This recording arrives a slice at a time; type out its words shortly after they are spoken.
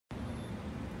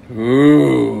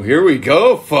Ooh, here we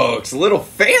go, folks. A little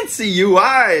fancy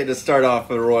UI to start off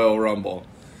the Royal Rumble.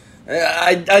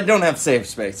 I don't have save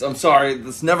space. I'm sorry.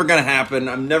 That's never going to happen.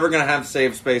 I'm never going to have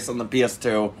save space on the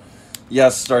PS2.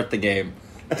 Yes, start the game.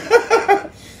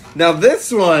 Now,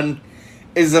 this one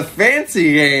is a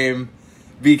fancy game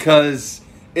because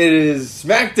it is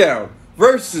SmackDown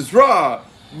versus Raw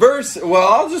versus... Well,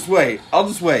 I'll just wait.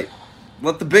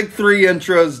 Let the big three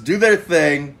intros do their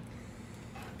thing.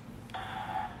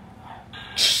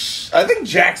 I think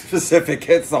Jack's Pacific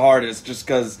hits the hardest just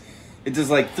because it does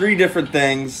like three different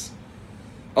things.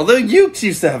 Although Ukes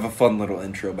used to have a fun little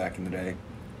intro back in the day.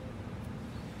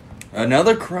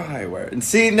 Another cry where... And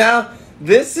see, now,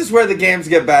 this is where the games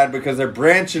get bad because they're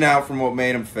branching out from what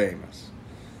made them famous.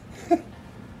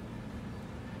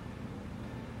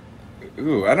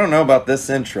 Ooh, I don't know about this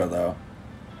intro, though.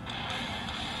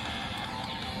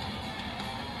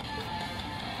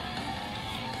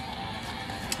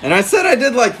 And I said I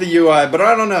did like the UI, but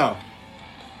I don't know.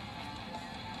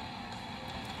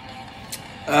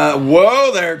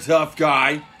 Whoa there, tough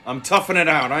guy. I'm toughing it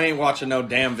out. I ain't watching no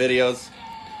damn videos.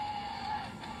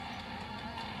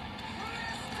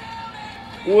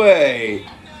 Wait.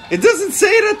 It doesn't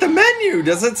say it at the menu.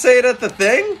 Does it say it at the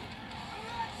thing?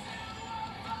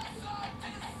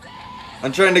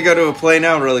 I'm trying to go to a play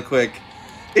now really quick.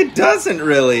 It doesn't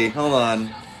really. Hold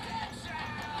on.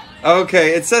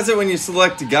 Okay, it says it when you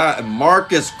select a guy.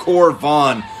 Marcus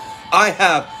Corvon. I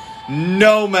have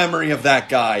no memory of that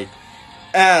guy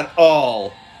at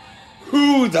all.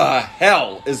 Who the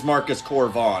hell is Marcus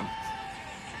Corvon?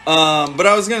 But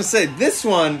I was going to say, this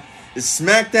one is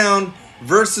SmackDown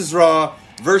versus Raw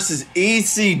versus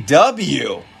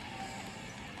ECW.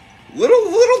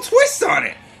 Little twist on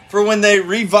it. For when they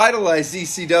revitalized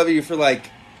ECW for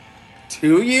like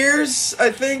 2 years,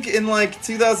 I think, in like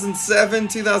 2007,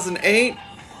 2008.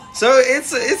 So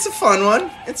it's a fun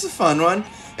one. It's a fun one.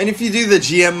 And if you do the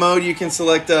GM mode, you can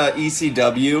select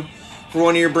ECW for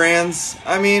one of your brands.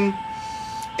 I mean,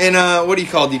 and what do you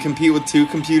call it? You compete with two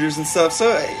computers and stuff.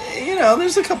 So, you know,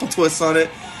 there's a couple twists on it.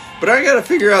 But I gotta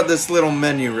figure out this little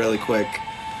menu really quick.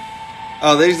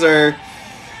 Oh, those are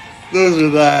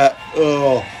that.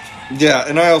 Oh. Yeah,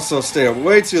 and I also stayed up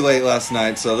way too late last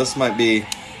night, so this might be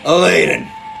a late-in.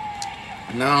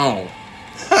 No.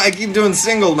 I keep doing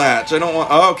single match. I don't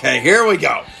want... Okay, here we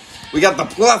go. We got the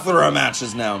plethora of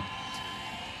matches now.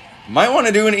 Might want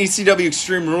to do an ECW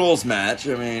Extreme Rules match.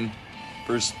 I mean,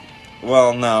 first...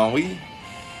 Well, no, we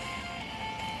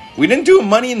didn't do a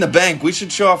Money in the Bank. We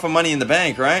should show off a Money in the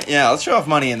Bank, right? Yeah, let's show off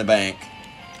Money in the Bank.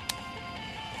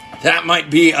 That might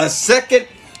be a second,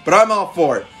 but I'm all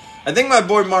for it. I think my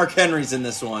boy Mark Henry's in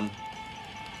this one.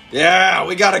 Yeah,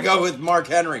 we gotta go with Mark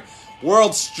Henry.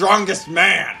 World's strongest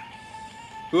man.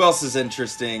 Who else is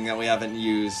interesting that we haven't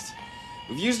used?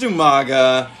 We've used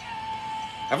Umaga.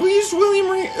 Have we used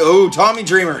William Regal? Oh, Tommy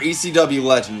Dreamer, ECW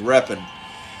legend, reppin'.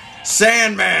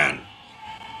 Sandman.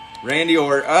 Randy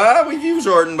Orton. We've used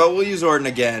Orton, but we'll use Orton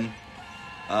again.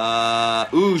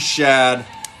 Shad.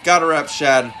 Gotta rep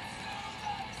Shad.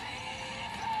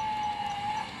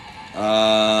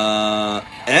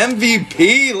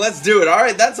 MVP, let's do it. All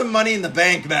right, that's a Money in the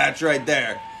Bank match right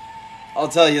there. I'll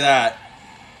tell you that.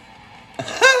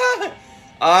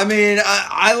 I mean,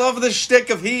 I love the shtick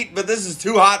of heat, but this is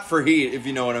too hot for heat, if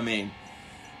you know what I mean.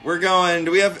 We're going,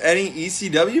 do we have any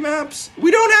ECW maps?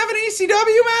 We don't have an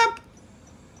ECW map?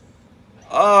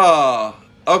 Oh,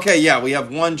 okay, yeah, we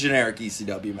have one generic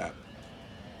ECW map.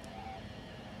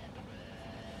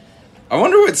 I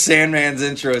wonder what Sandman's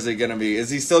intro is going to be. Is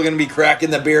he still going to be cracking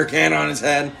the beer can on his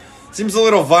head? Seems a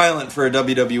little violent for a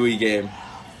WWE game.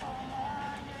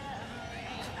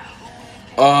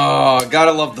 Oh,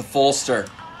 gotta love the Folster.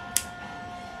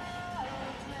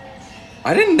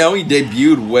 I didn't know he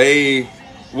debuted way...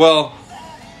 Well,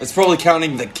 it's probably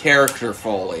counting the character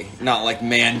Foley, not like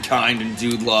Mankind and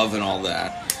Dude Love and all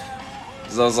that.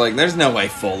 Because I was like, there's no way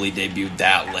Foley debuted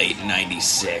that late in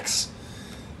 96.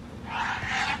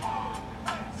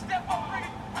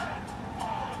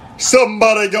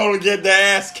 Somebody gonna get the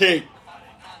ass kicked.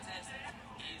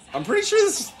 I'm pretty sure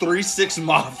this is 3-6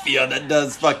 Mafia that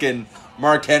does fucking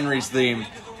Mark Henry's theme.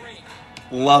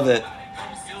 Love it.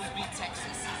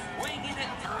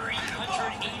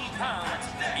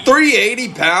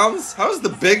 380 pounds? How is the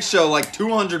Big Show like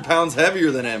 200 pounds heavier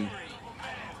than him?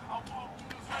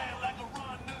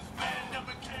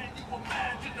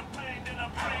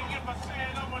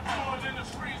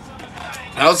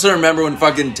 I also remember when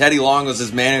fucking Teddy Long was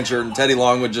his manager, and Teddy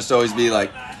Long would just always be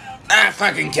like,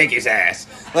 fucking kick his ass.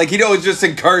 Like, he'd always just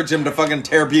encourage him to fucking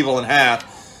tear people in half.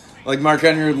 Like, Mark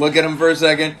Henry would look at him for a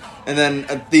second. And then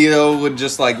Theo would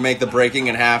just like make the breaking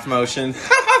in half motion.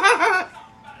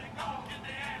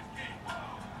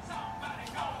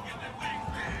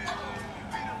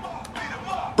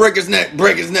 Break his neck,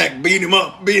 beat him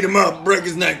up, break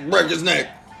his neck, break his neck.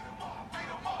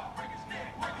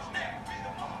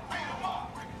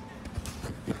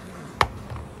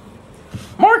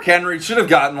 Mark Henry should have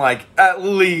gotten like at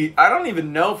least, I don't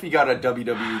even know if he got a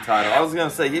WWE title. I was going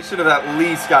to say he should have at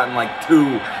least gotten like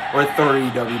 2 or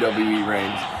 3 WWE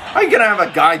reigns. How are you going to have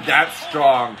a guy that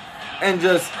strong and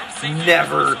just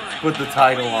never put the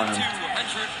title on him?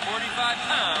 245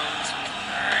 pounds,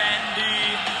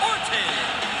 Randy Orton.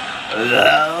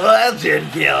 The Legend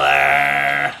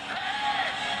Killer.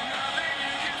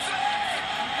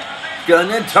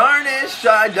 Gonna tarnish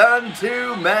I done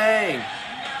to me.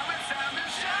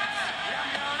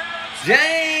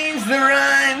 Change the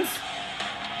rhymes.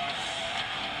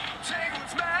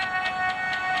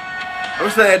 I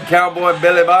wish they had Cowboy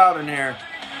Billy Bob in here.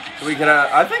 So we could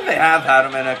I think they have had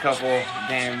him in a couple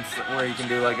games where you can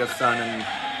do like a son and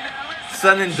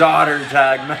daughter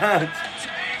tag match.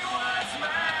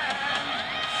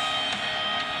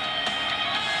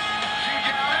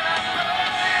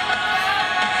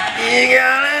 You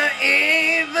gotta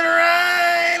eat the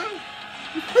rind.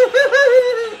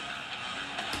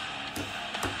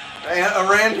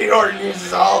 Randy Orton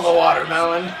uses all the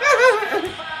watermelon.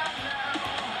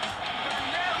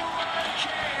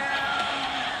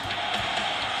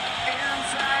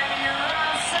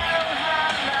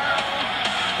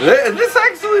 This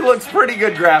actually looks pretty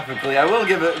good graphically. I will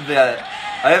give it that.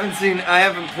 I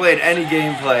haven't played any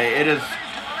gameplay. It is.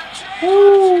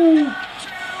 Woo.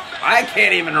 I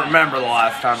can't even remember the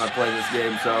last time I played this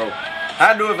game, so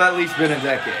had to have at least been a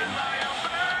decade.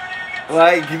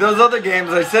 Like, those other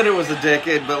games, I said it was a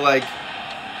decade, but, like,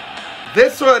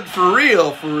 this one, for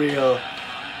real.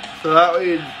 So that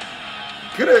would,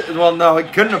 well, no,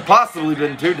 it couldn't have possibly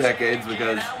been 2 decades,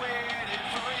 because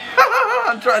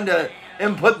I'm trying to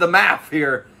input the math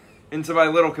here into my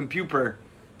little computer.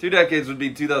 2 decades would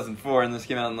be 2004, and this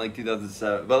came out in, like,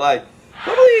 2007. But, like,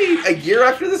 probably a year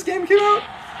after this game came out,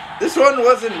 this one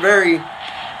wasn't very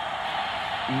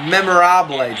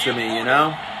memorable to me, you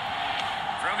know?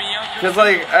 Because,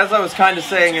 like, as I was kind of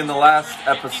saying in the last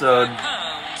episode,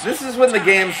 this is when the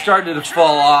game started to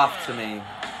fall off to me.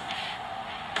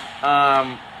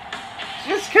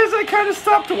 Just because I kind of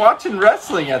stopped watching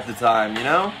wrestling at the time, you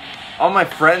know? All my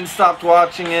friends stopped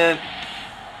watching it.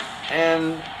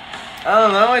 And, I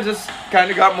don't know, I just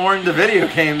kind of got more into video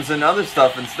games and other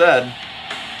stuff instead.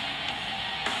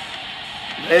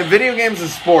 Video games and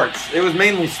sports. It was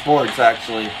mainly sports,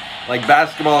 actually. Like,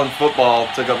 basketball and football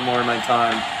took up more of my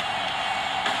time.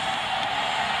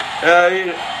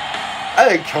 I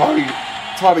think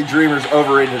Tommy Dreamer's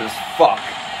overrated as fuck.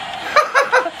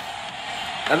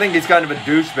 I think he's kind of a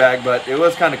douchebag, but it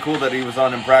was kind of cool that he was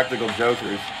on Impractical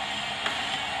Jokers.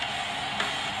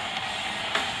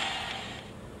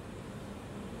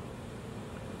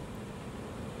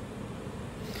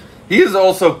 He is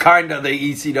also kind of the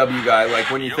ECW guy,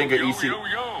 like when you think of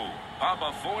ECW.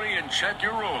 Papa 40 and check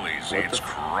your rollies. It's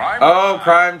crime. Oh,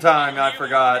 Crime Time, I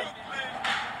forgot.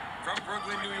 From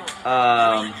Brooklyn, New York.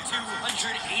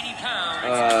 280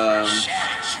 pounds.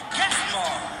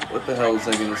 What the hell was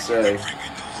I gonna say?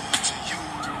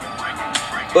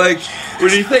 Like,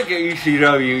 when you think of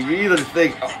ECW, you either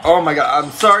think, oh my god,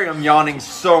 I'm sorry I'm yawning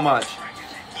so much.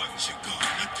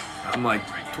 I'm like,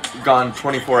 going on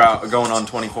 24 hours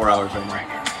right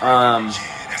now.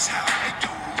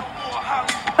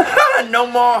 No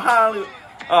more Hollywood.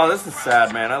 Oh, this is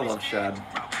sad, man. I love Shad.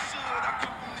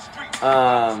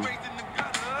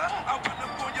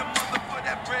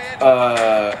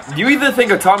 You either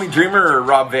think of Tommy Dreamer or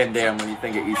Rob Van Dam when you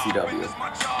think of ECW.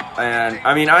 And,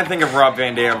 I mean, I think of Rob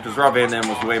Van Dam because Rob Van Dam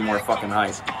was way more fucking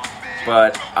hype.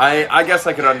 But I guess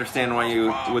I could understand why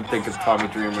you would think of Tommy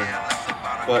Dreamer.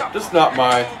 But just not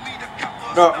my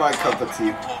cup of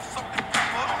tea.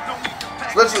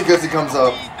 Especially because he comes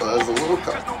up as a little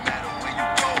cup.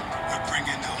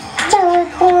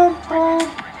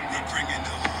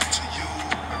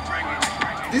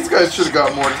 These guys should have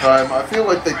got more time. I feel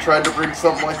like they tried to bring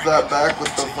something like that back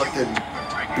with the fucking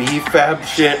B-Fab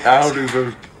shit. I don't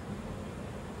even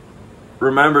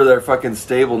remember their fucking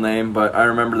stable name, but I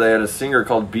remember they had a singer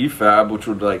called B-Fab, which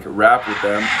would like rap with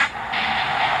them.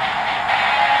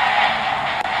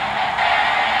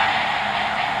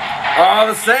 Oh,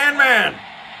 the Sandman!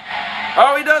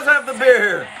 Oh, he does have the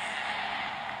beer!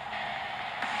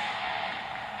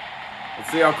 Let's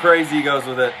see how crazy he goes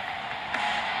with it.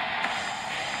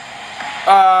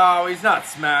 Oh, he's not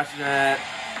smashing it.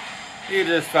 He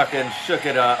just fucking shook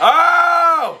it up.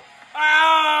 Oh!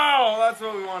 Oh, that's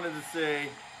what we wanted to see.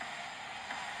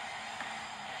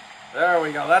 There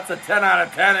we go. That's a 10 out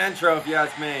of 10 intro, if you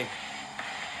ask me.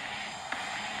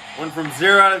 Went from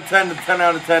 0 out of 10 to 10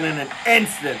 out of 10 in an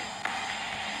instant.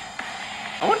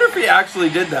 I wonder if he actually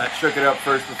did that, shook it up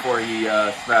first before he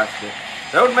smashed it.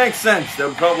 That would make sense. That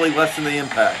would probably lessen the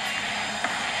impact.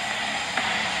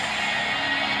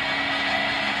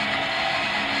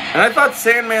 And I thought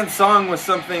Sandman's song was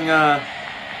something,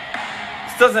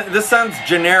 this sounds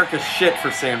generic as shit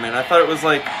for Sandman. I thought it was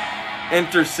like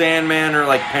Enter Sandman or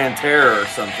like Pantera or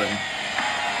something.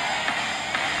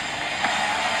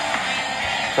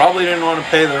 Probably didn't want to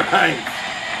pay the rights.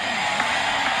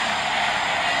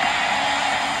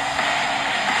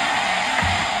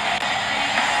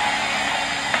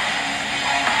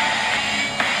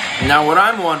 Now what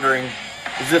I'm wondering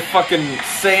is if fucking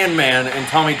Sandman and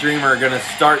Tommy Dreamer are gonna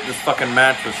start this fucking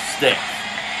match with sticks.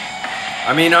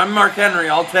 I mean, I'm Mark Henry,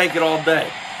 I'll take it all day.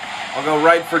 I'll go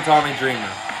right for Tommy Dreamer.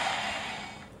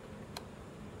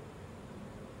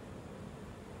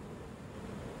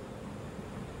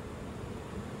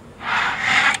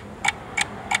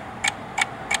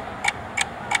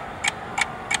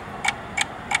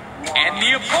 And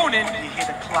the opponent, you hear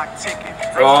the clock ticking.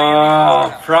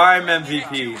 Oh, prime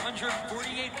MVP.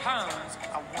 148 pounds,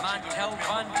 Montel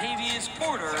Vontavious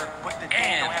Porter,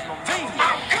 and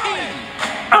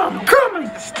I'm coming!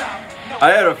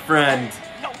 I had a friend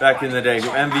back in the day who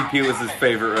MVP was his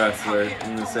favorite wrestler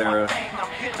in this era.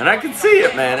 And I could see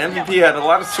it, man. MVP had a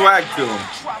lot of swag to him.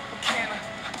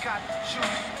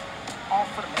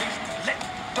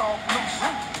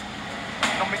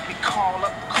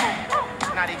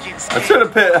 I should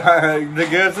have put,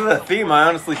 because of the theme, I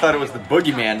honestly thought it was the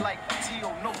Boogeyman.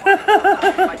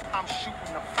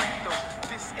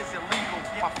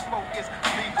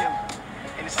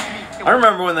 I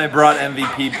remember when they brought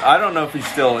MVP, I don't know if he's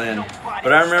still in,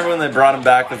 but I remember when they brought him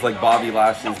back as like Bobby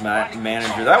Lashley's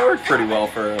manager. That worked pretty well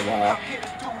for a while.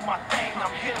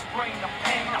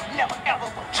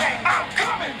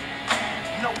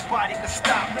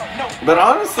 But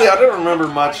honestly, I don't remember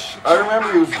much. I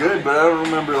remember he was good, but I don't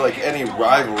remember like any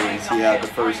rivalries he had the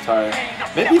first time.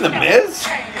 Maybe The Miz?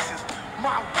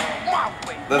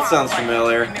 That sounds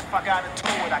familiar.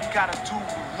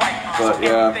 But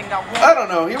yeah, I don't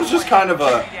know. He was just kind of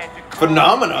a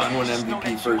phenomenon when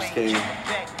MVP first came.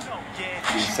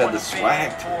 He just had the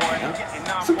swag to him, you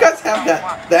know? Some guys have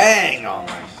that thing on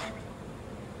them.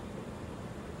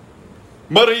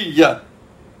 Maria!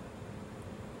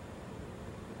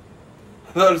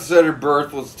 I thought it said her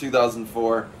birth was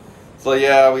 2004. So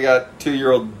yeah, we got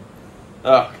 2-year-old...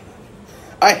 Oh,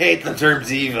 I hate the term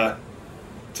diva.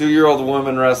 2-year-old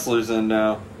woman wrestlers in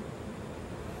now.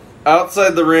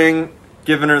 Outside the ring,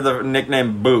 giving her the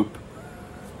nickname Boop.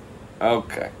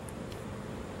 Okay.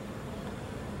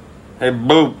 Hey,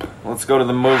 Boop. Let's go to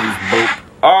the movies, Boop.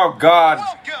 Oh, God.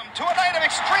 welcome to a night of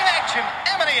extreme action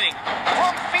emanating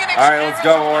from Phoenix. All right, let's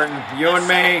go, Orton. You and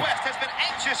me. West has been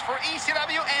anxious for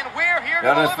ECW, and we're here to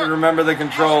Gotta deliver. remember the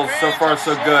controls. So far,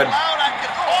 so good.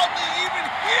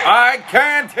 I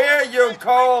can't hear you,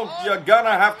 Cole. You're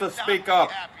gonna have to speak up.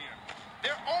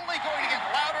 They're only going to get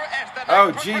louder as the Oh,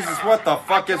 night Jesus, progresses. what the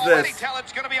fuck I is can already this? tell it's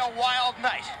going to be a wild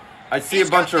night. I see He's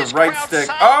a bunch got of this right crowd stick.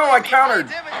 solidly Oh, I behind countered.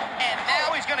 him, and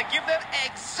now he's going to give them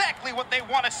exactly what they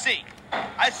want to see.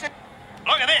 I said,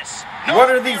 look at this. What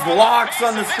are these locks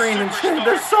on the screen and shit?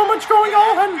 There's so much going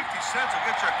on. 50 cents will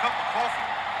get you a cup of coffee.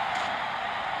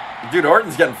 Dude,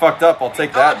 Orton's getting fucked up. I'll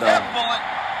take that, though. Man,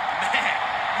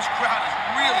 this crowd is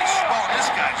really swelling this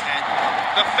guy's head.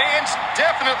 The fans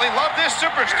definitely love this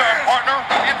superstar partner,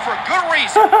 and for good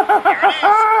reason. Here it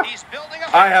is. He's building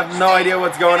up. I have no idea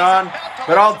what's going on,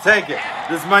 but I'll take it.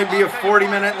 This might be a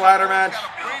 40-minute ladder match,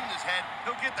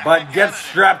 but get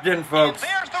strapped in, folks.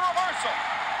 There's the reversal.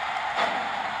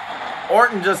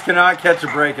 Orton just cannot catch a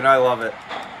break, and I love it.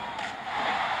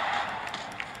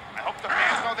 I hope the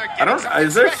fans know they're I getting don't. something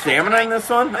Is there special stamina in tonight. this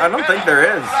one? I don't think there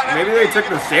is. Maybe they took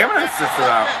the stamina system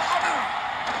out.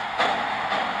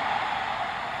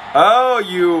 Oh,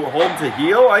 you hold to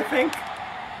heal, I think?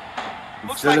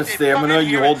 Instead of stamina,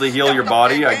 you hold to heal your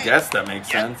body. I guess that makes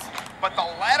sense. But the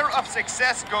ladder of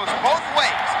success goes both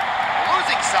ways.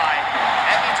 Losing side,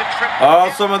 that means a trip. Oh,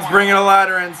 someone's bringing a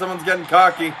ladder in. Someone's getting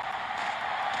cocky.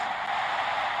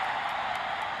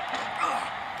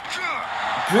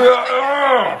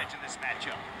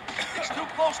 It's too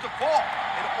close to call.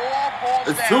 It all falls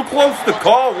It's down. too close to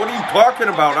call. What are you talking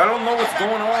about? I don't know what's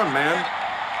going on, man.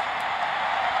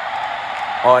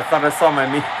 Oh, I thought I saw my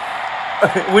me.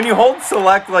 When you hold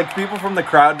select, like, people from the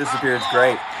crowd disappear. It's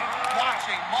great.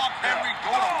 Watching Mark Henry go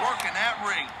to work in that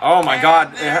ring. Oh, my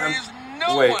God. There is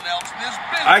no Wait. one else in this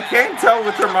I can't tell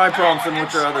which are my prompts and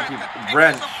which are other people.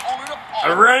 Wrench.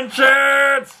 Wrench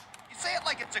it! You say it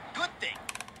like it's a good thing.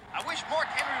 I wish Mark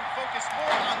Henry would focus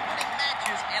more on winning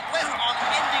matches and less on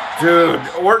ending. Dude,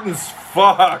 Orton's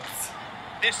fucked.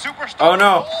 This superstar. Oh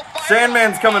no,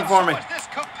 Sandman's coming for me. This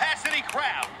capacity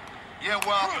crowd. Yeah,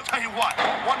 well, I'll tell you what.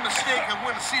 One mistake and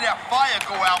we're going to see that fire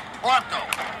go out pronto.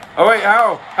 Oh wait,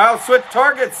 how? Switch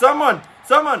targets. Someone,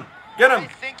 get him. I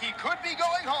think he could be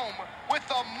going home with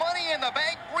the Money in the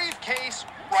Bank briefcase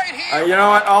right here. You know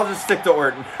what? I'll just stick to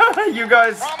Orton. you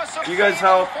guys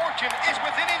help. Fortune is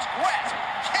within his grasp.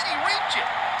 Can he reach it?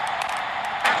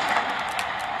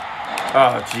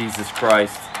 Oh Jesus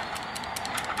Christ!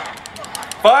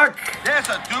 Fuck! There's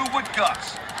a dude with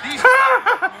guts.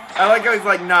 I like how he's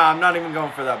like, nah, I'm not even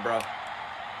going for that, bro.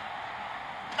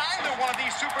 Neither one of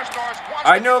these superstars wants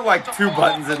I know like 2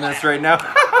 buttons in this right now.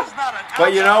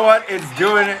 But you know what? It's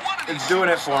doing it. It's doing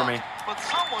it for me. But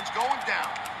someone's going down.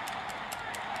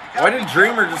 Why did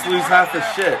Dreamer just lose half his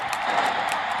shit?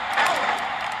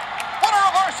 What a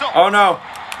reversal! Oh no.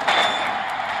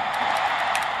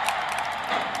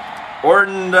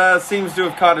 Orton seems to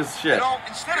have caught his shit. You know,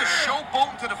 instead of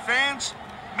showboating to the fans,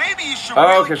 maybe you should Oh,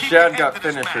 really because keep Shad your got head to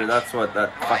this finisher. match. That's what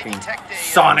that fucking Detect a,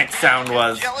 sonic sound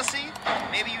was. Jealousy?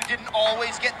 Maybe you didn't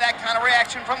always get that kind of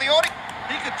reaction from the audience.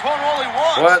 He could taunt all he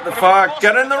wants. What the fuck?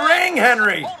 Get in the ring,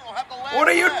 Henry! What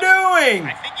are you doing?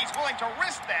 I think he's willing to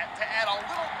risk that to add a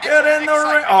little Get in the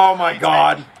ring! Oh my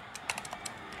god!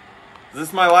 Is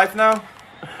this my life now?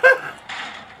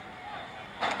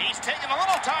 He's taking a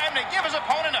little time to give his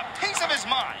opponent a piece of his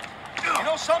mind. You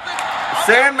know something?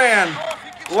 Sandman!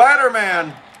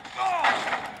 Ladderman!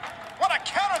 What a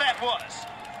counter that was!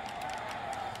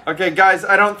 Okay, guys,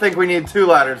 I don't think we need 2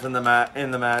 ladders in the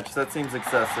match. That seems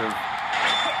excessive.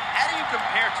 How do you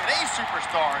compare today's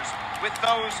superstars with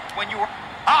those when you were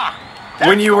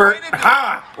When you were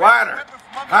ladder.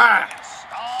 Start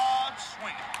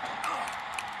swinging.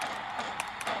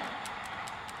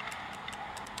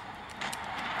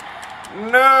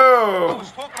 No. I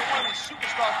was talking to one of these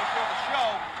superstars before the show.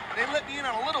 They let me in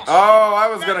on a little. Oh, I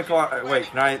was gonna call. Wait,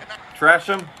 can I trash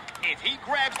him? If he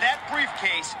grabs that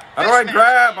briefcase, how do I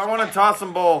grab? I want to toss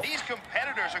them both. These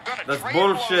competitors are gonna That's trade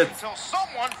bullshit. blows until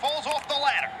someone falls off the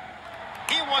ladder.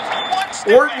 He was one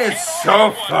step Orton ahead is on so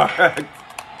everyone. fucked.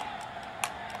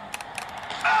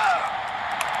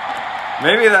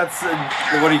 Maybe that's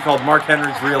what he called Mark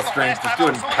Henry's real strength, just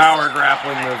doing power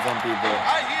grappling moves on people.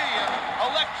 I hear you.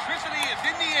 Electricity is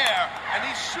in the air, and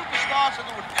these superstars are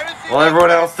doing everything. While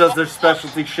everyone else does their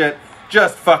specialty shit,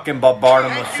 just fucking bombard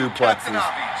them with suplexes.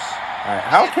 Alright,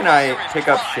 how can I pick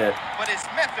up shit? But his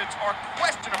methods are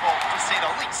questionable, to say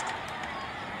the least.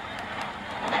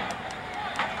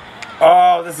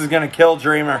 Oh, this is gonna kill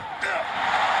Dreamer.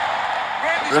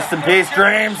 Rest in peace,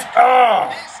 Dreams. Oh!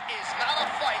 This is not a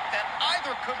fight that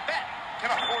either combatant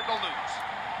can afford to lose.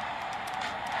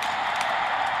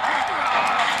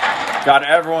 God,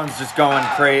 everyone's just going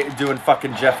crazy, doing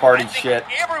fucking Jeff Hardy shit.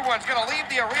 Everyone's gonna leave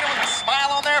the arena with a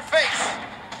smile on their face.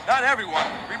 Not everyone.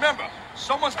 Remember,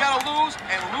 someone's gotta lose,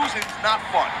 and losing's not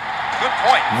fun. Good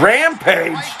point.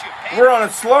 Rampage? We're on a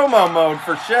slow-mo mode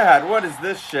for Shad. What is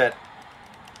this shit?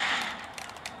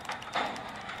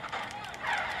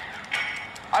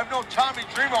 I've known Tommy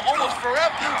Dreamer almost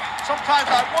forever.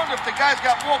 Sometimes I wonder if the guy's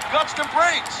got more guts than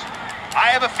brains. I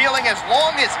have a feeling as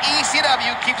long as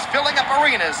ECW keeps filling up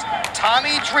arenas,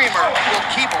 Tommy Dreamer will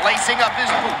keep lacing up his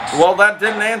boots. Well, that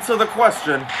didn't answer the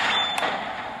question.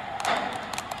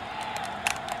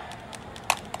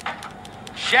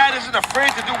 Shad isn't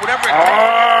afraid to do whatever it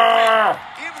takes.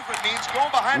 Even if it means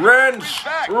going behind Wrench! the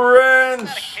back.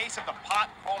 Wrench! Isn't that a case of the pot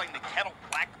calling the kettle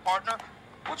black, partner?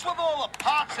 What's with all the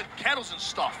pots and kettles and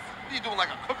stuff? What are you doing, like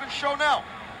a cooking show now?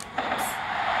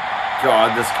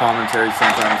 God, this commentary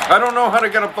sometimes. I don't know how to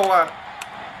get up the ladder.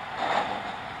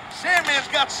 Sandman's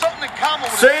got something in common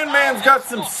with Sandman's got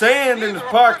some sand in his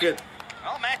pocket.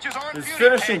 Well, matches aren't His beauty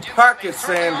finishing pageants, pocket but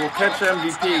they sand certainly will catch are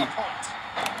MVP. style points.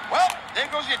 Well, there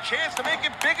goes your chance to make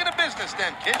it big in the business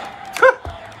then, kid.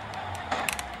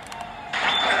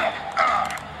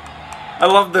 I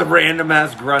love the random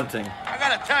ass grunting. I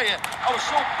gotta tell you, I was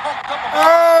so pumped up about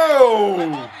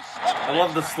Oh! I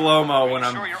love the slow-mo when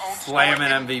I'm slamming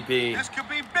MVP. This could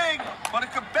be big, but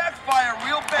it could backfire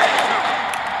real bad,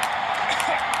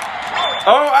 too.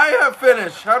 Oh, I have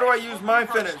finish. How do I use my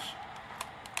finish?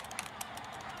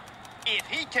 If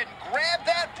he can grab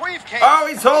that briefcase... Oh,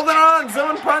 he's holding on.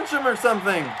 Someone punch him or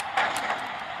something.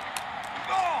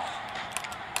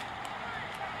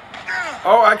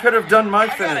 Oh, I could have done my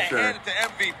finisher. I gotta hand it to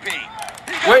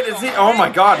MVP. Wait, is he? Oh my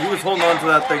God, he was holding on to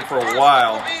that thing for a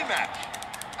while. I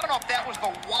don't know if that was the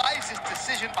wisest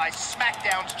decision decision by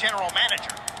SmackDown's general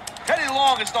manager. Teddy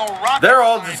Long is no rocket. They're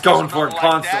all just going for it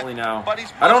constantly now.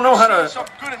 I don't know how to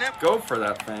go for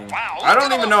that thing. Wow, I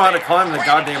don't even know how to climb the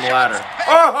goddamn ladder.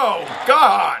 Oh,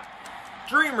 God.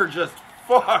 Dreamer just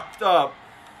fucked up.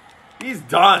 He's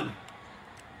done.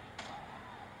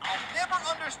 I'll never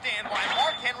understand why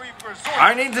Mark Henry resorts.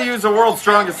 I need to use a World's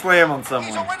Strongest Slam on He's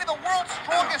someone. already the world's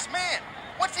strongest man.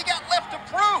 What's he got left to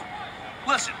prove?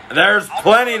 Listen. There's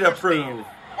plenty to prove.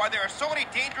 Why there are so many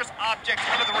dangerous objects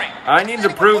under the ring. I need to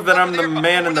prove that I'm the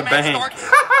man in the bank.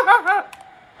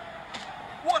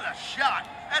 What a shot.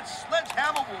 That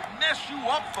sledgehammer will mess you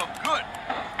up for good.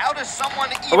 How does someone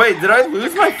Oh, wait, did I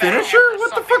lose my finisher?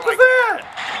 What the fuck was that?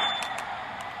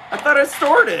 I thought I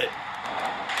stored it.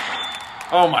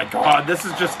 Oh my God, this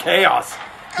is just chaos.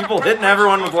 People hitting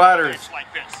everyone with ladders.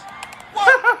 Like this.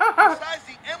 Besides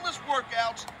the endless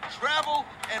workouts, travel,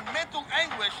 and mental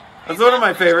anguish, That's one of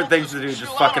my favorite things to do,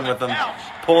 just fucking with them.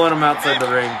 Pulling them outside the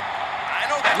ring.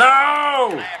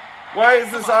 No! Why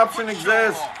does this option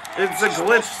exist? It's a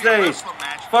glitch state.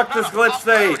 Fuck this glitch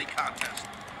state.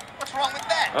 What's wrong with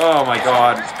that? Oh my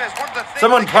God.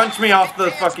 Someone punch me off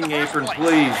the fucking apron,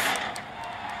 please.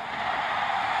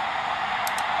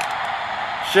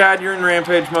 Shad, you're in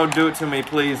rampage mode. Do it to me,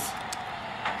 please.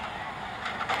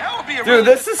 Dude,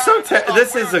 this is so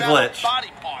this is a glitch.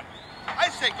 I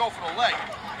say go for the leg.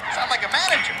 Sound like a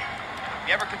manager.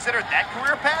 You ever considered that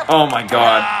career path? Oh my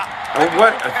God. Oh,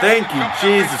 what? Thank you,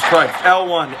 Jesus Christ.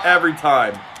 L1 every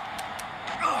time.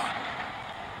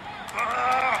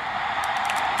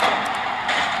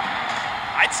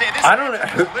 I'd say this. I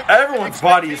don't. Everyone's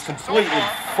body is completely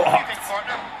fucked.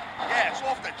 Yeah, it's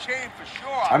off the chain for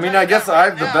sure. I mean, I guess I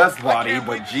have the best body,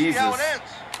 but Jesus.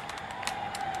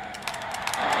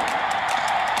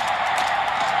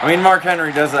 I mean, Mark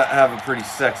Henry does have a pretty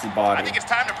sexy body. I think it's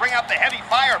time to bring out the heavy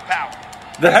firepower.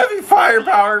 The heavy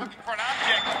firepower. Looking for an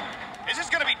object. Is this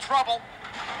going to be trouble?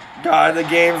 God, the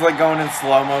game's like going in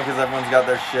slow-mo because everyone's got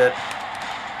their shit.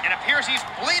 It appears he's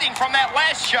bleeding from that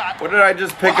last shot. What did I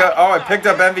just pick up? Oh, I picked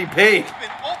up MVP. He's been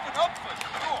opened up for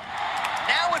sure.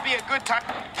 Now would be a good time.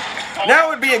 Now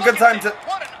would be a good time to...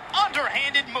 What an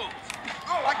underhanded move.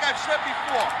 Like I've said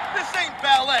before, this ain't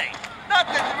ballet. Not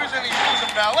that there is any rules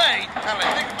in ballet, now that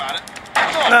I think about it.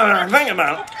 No, think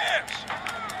about it. Who cares?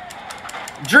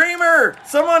 Dreamer!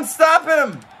 Someone stop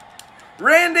him!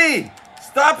 Randy!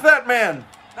 Stop that man!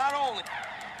 Not only,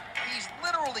 he's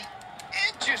literally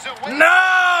inches away.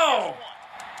 No!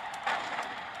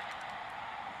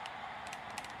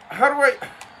 How do I...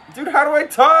 Dude, how do I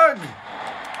tug?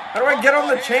 How do I get on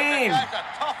the chain?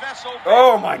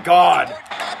 Oh my God.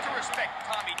 Not to respect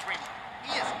Tommy Dreamer.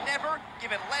 He has never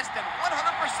given less than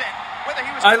 100%, whether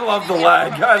he was I love the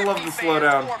lag. I love the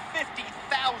slowdown. or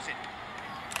 50,000.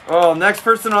 Oh, next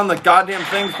person on the goddamn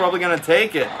thing's probably gonna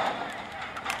take it.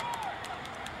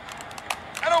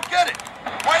 I don't get it.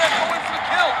 Why not go in for the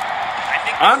kill?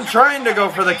 I'm trying to go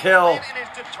for the kill.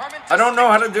 I don't know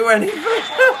how to do anything.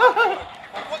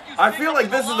 I feel like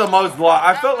this is the most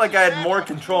I felt like I had more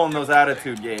control in those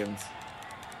attitude games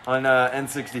on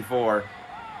N64.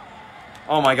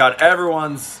 Oh my God,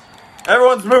 everyone's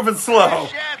moving slow.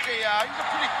 He's a pretty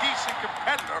decent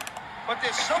competitor, but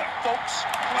there's some folks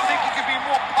who think he could be a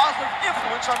more positive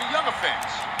influence on the younger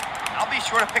fans. I'll be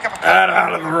sure to pick up a Get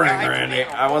out of the ring, Randy.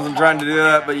 I wasn't trying to do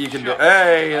that, but you can do it.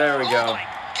 Hey, there we go.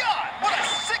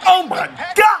 Oh my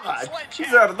God!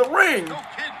 He's out of the ring. No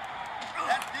kidding.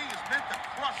 That thing is meant to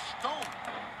crush stone.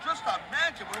 Just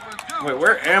imagine what it would do. Wait,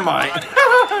 where am I?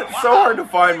 It's so hard to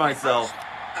find myself.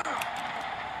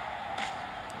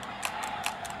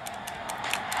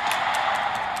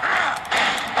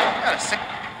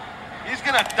 He's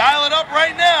gonna dial it up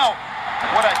right now.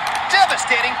 What a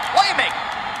devastating playmaker.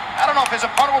 I don't know if his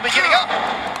opponent will be getting up.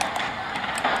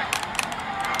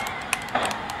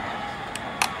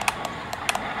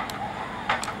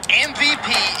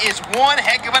 MVP is one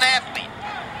heck of an athlete,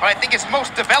 but I think his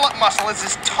most developed muscle is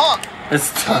his tongue.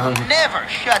 His tongue. Never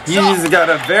shuts up. He's got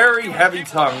a very heavy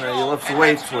tongue that he lifts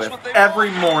weights with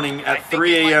every morning at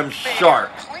 3 a.m.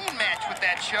 sharp. Clean match with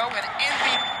that show and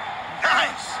MVP.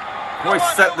 Nice. Boy,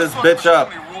 set this bitch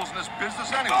up.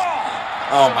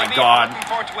 Oh my God.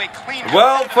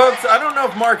 Well, folks, I don't know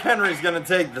if Mark Henry's gonna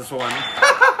take this one.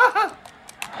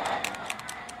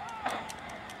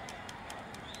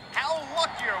 How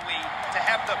lucky are we to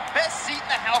have the best seat in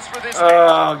the house for this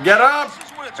match? Get up!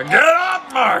 Get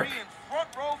up, Mark!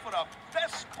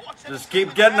 Just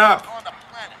keep getting up.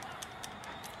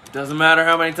 Doesn't matter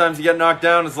how many times you get knocked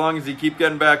down as long as you keep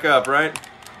getting back up, right?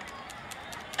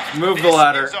 Move the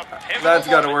ladder. That's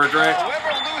got to work, right?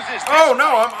 Oh,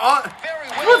 no, I'm on.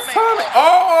 What's Tommy?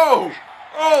 Oh!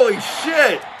 Holy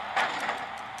shit!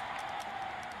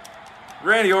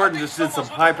 Randy Orton just did some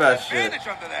hype-ass shit.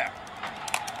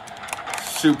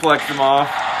 Suplexed him off.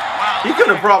 Wow. He could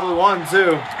have probably won,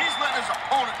 too. He's letting his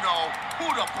opponent know who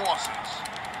the boss is.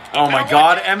 Oh my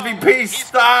God, MVP,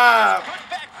 stop! Could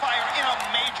backfire in a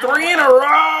major 3 in a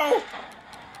row!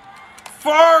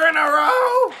 4 in a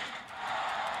row!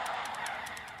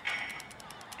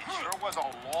 It sure was a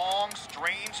long,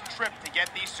 strange trip to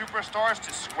get these superstars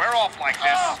to square off like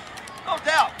this. No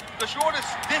doubt, the shortest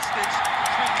distance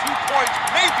between 2 points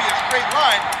may be a straight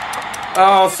line.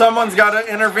 Oh, someone's got to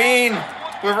intervene.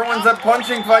 Whoever wins that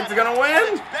punching fight's gonna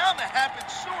win. It's bound to happen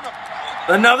sooner.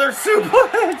 Another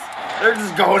suplex. They're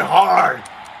just going hard.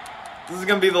 This is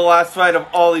gonna be the last fight of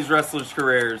all these wrestlers'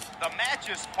 careers. The match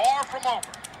is far from over,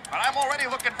 but I'm already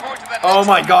looking forward to that. Oh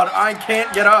my God, I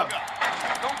can't get up.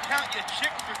 Don't count your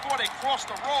chicks before they cross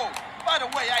the road. By the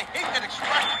way, I hate that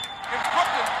expression. In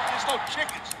Brooklyn, there's no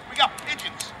chickens. We got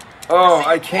pigeons. Oh,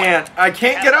 I can't. I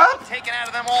can't get up. Taken out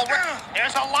of them already.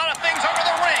 There's a lot of things under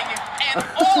the ring, and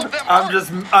all of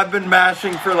them. I've been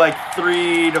mashing for like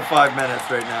 3 to 5 minutes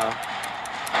right now.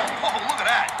 Oh, look at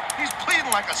that. He's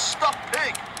bleeding like a stuffed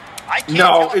pig. I can't No,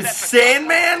 tell if is that's a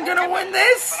Sandman gonna win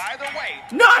this? But either way,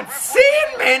 Not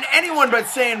Sandman. Anyone but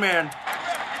Sandman. the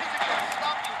ref isn't gonna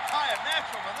stop you tie a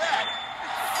match over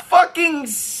that. Fucking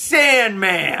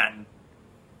Sandman.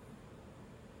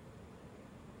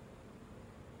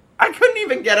 I couldn't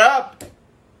even get up.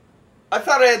 I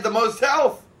thought I had the most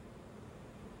health.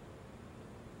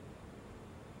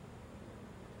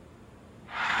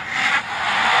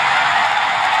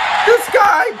 This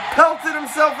guy pelted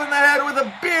himself in the head with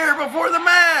a beer before the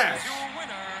match. Your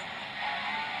winner,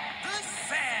 the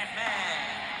Sandman.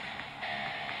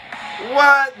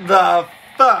 What the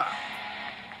fuck?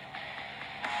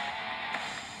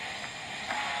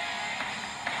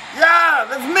 Yeah,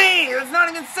 that's me. That's not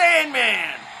even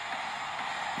Sandman.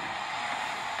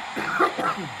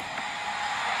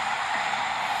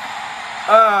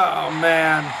 Oh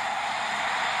man.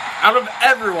 Out of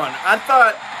everyone, I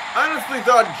honestly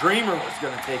thought Dreamer was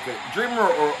gonna take it. Dreamer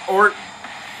or Orton.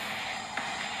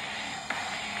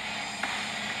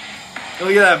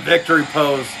 Look at that victory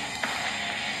pose.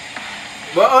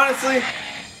 But honestly,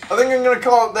 I think I'm gonna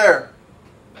call it there.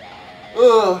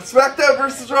 Ugh, SmackDown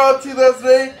vs. Raw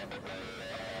 2008.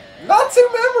 Not too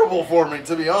memorable for me,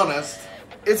 to be honest.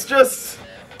 It's just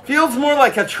feels more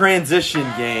like a transition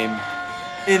game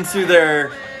into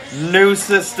their new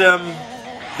system.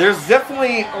 There's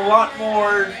definitely a lot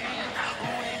more.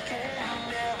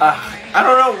 I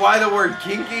don't know why the word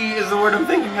kinky is the word I'm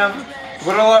thinking of,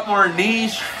 but a lot more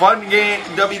niche, fun game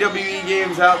WWE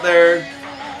games out there.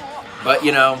 But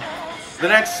you know, the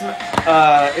next,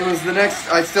 it was the next.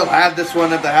 I still had this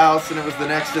one at the house, and it was the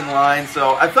next in line.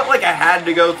 So I felt like I had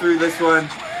to go through this one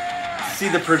to see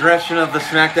the progression of the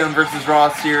SmackDown vs. Raw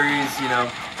series. You know,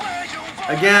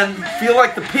 again, feel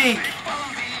like the peak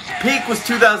was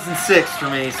 2006 for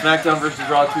me. SmackDown vs.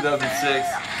 Raw 2006.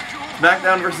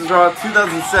 SmackDown vs. Raw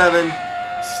 2007.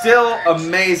 Still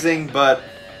amazing, but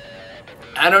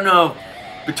I don't know.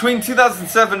 Between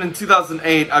 2007 and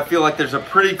 2008, I feel like there's a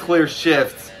pretty clear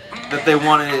shift that they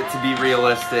wanted it to be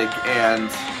realistic, and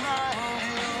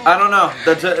I don't know.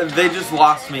 They just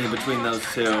lost me between those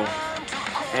two.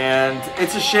 And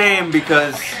it's a shame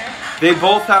because they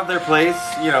both have their place,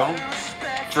 you know,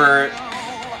 for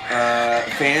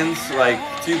fans like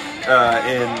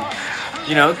in,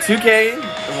 you know, 2K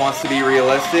wants to be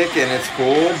realistic and it's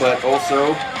cool, but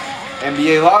also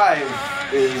NBA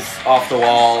Live is off the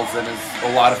walls and is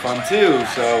a lot of fun too.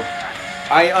 So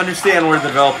I understand where the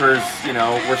developers, you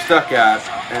know, were stuck at,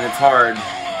 and it's hard,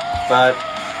 but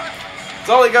it's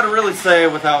all you got to really say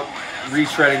without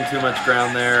retreading too much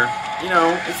ground there. You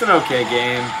know, it's an okay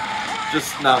game,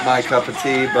 just not my cup of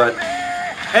tea. But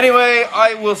anyway,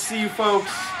 I will see you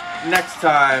folks next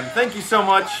time. Thank you so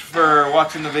much for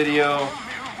watching the video,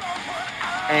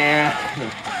 and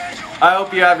I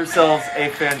hope you have yourselves a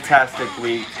fantastic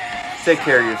week. Take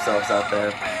care of yourselves out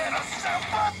there.